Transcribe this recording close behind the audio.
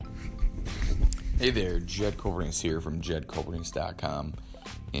Hey there, Jed Colbernese here from jedcolbernese.com,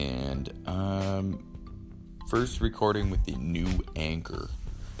 and I'm first recording with the new Anchor,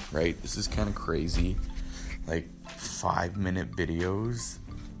 right? This is kind of crazy, like 5-minute videos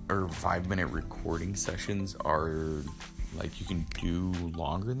or 5-minute recording sessions are like you can do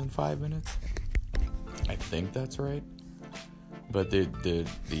longer than 5 minutes. I think that's right, but the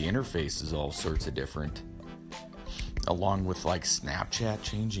interface is all sorts of different. Along with like Snapchat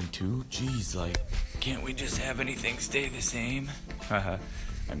changing too. Jeez, like, can't we just have anything stay the same?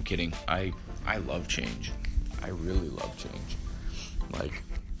 I'm kidding. I love change. I really love change. Like,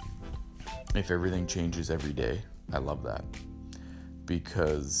 if everything changes every day, I love that.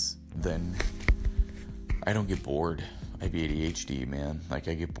 Because then I don't get bored. I have ADHD, man. Like,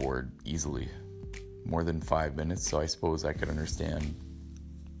 I get bored easily. More than 5 minutes, so I suppose I could understand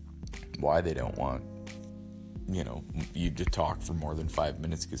why they don't want you to talk for more than 5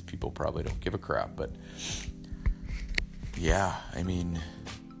 minutes, because people probably don't give a crap. But yeah, I mean,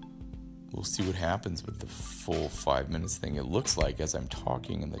 we'll see what happens with the full 5 minutes thing. It looks like as I'm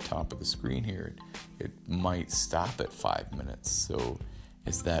talking in the top of the screen here, it might stop at 5 minutes. So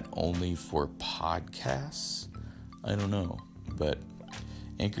is that only for podcasts? I don't know, but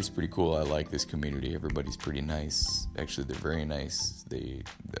Anchor's pretty cool. I like this community. Everybody's pretty nice. Actually, they're very nice.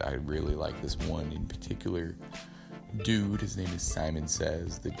 I really like this one in particular dude. His name is Simon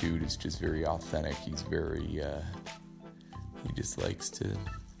Says. The dude is just very authentic. He's very, he just likes to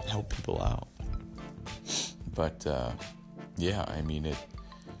help people out. But, yeah, I mean,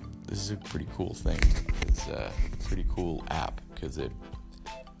 this is a pretty cool thing. It's a pretty cool app because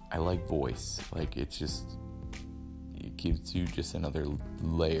I like voice. Like, it gives you just another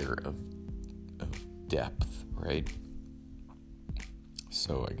layer of depth, right?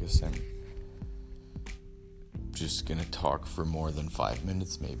 So I guess I'm just gonna talk for more than 5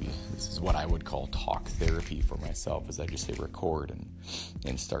 minutes, maybe. This is what I would call talk therapy for myself, is I just hit record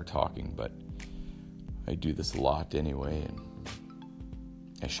and start talking. But I do this a lot anyway, and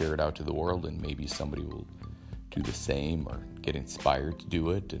I share it out to the world, and maybe somebody will do the same or get inspired to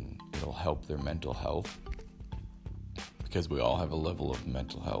do it, and it'll help their mental health. Because we all have a level of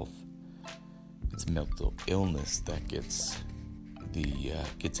mental health. It's mental illness that gets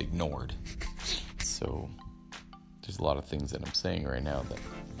ignored. So there's a lot of things that I'm saying right now that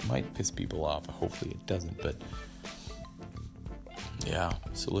might piss people off. Hopefully it doesn't, but yeah.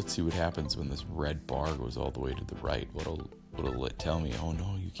 So let's see what happens when this red bar goes all the way to the right. What'll it tell me? Oh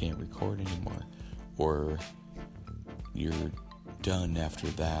no, you can't record anymore, or you're done after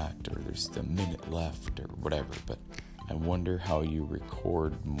that, or there's a minute left, or whatever. But I wonder how you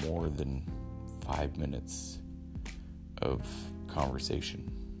record more than 5 minutes of conversation.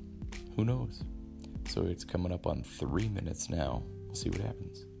 Who knows? So it's coming up on 3 minutes now. We'll see what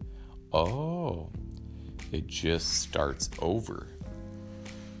happens. Oh, it just starts over.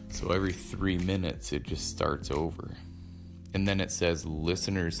 So every 3 minutes, it just starts over. And then it says,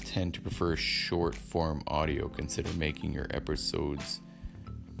 listeners tend to prefer short form audio. Consider making your episodes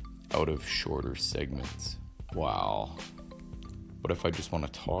out of shorter segments. Wow. What if I just want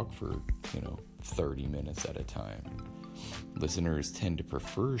to talk for, 30 minutes at a time? Listeners tend to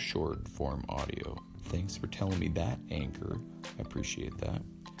prefer short form audio. Thanks for telling me that, Anchor. I appreciate that.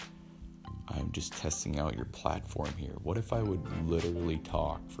 I'm just testing out your platform here. What if I would literally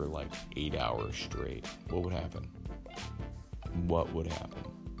talk for like 8 hours straight? What would happen? What would happen?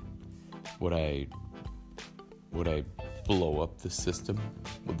 Would I blow up the system?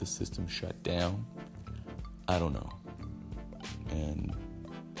 Would the system shut down? I don't know. And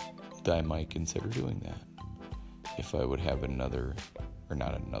I might consider doing that. If I would have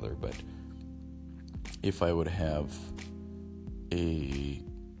if I would have a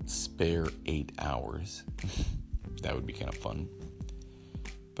spare 8 hours, that would be kind of fun.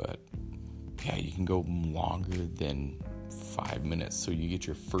 But yeah, you can go longer than 5 minutes. So you get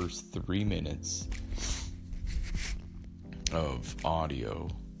your first 3 minutes of audio,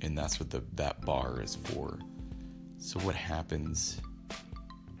 and that's what that bar is for. So what happens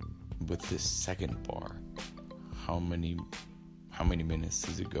with this second bar? How many minutes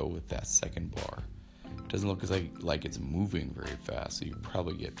does it go with that second bar? It doesn't look like it's moving very fast, so you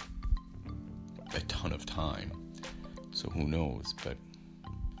probably get a ton of time. So who knows? But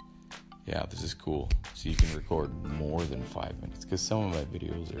yeah, this is cool. So you can record more than 5 minutes, because some of my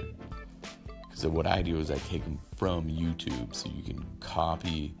videos are. Because what I do is I take them from YouTube, so you can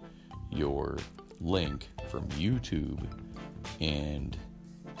copy your link from YouTube and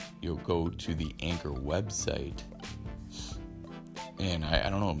you'll go to the Anchor website, and I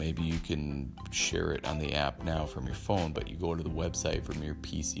don't know, maybe you can share it on the app now from your phone, but you go to the website from your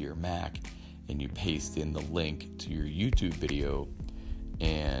PC or Mac and you paste in the link to your YouTube video,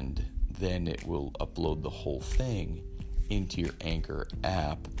 and then it will upload the whole thing into your Anchor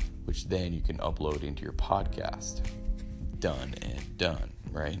app, which then you can upload into your podcast. Done and done,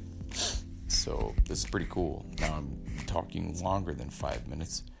 right? So this is pretty cool. Now I'm talking longer than 5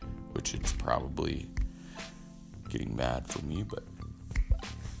 minutes, which is probably getting mad for me, but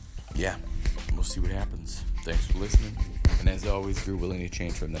yeah, we'll see what happens. Thanks for listening. And as always, if you're willing to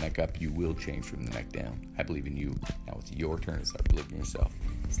change from the neck up, you will change from the neck down. I believe in you. Now it's your turn to start believing in yourself.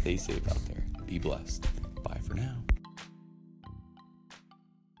 Stay safe out there. Be blessed. Bye for now.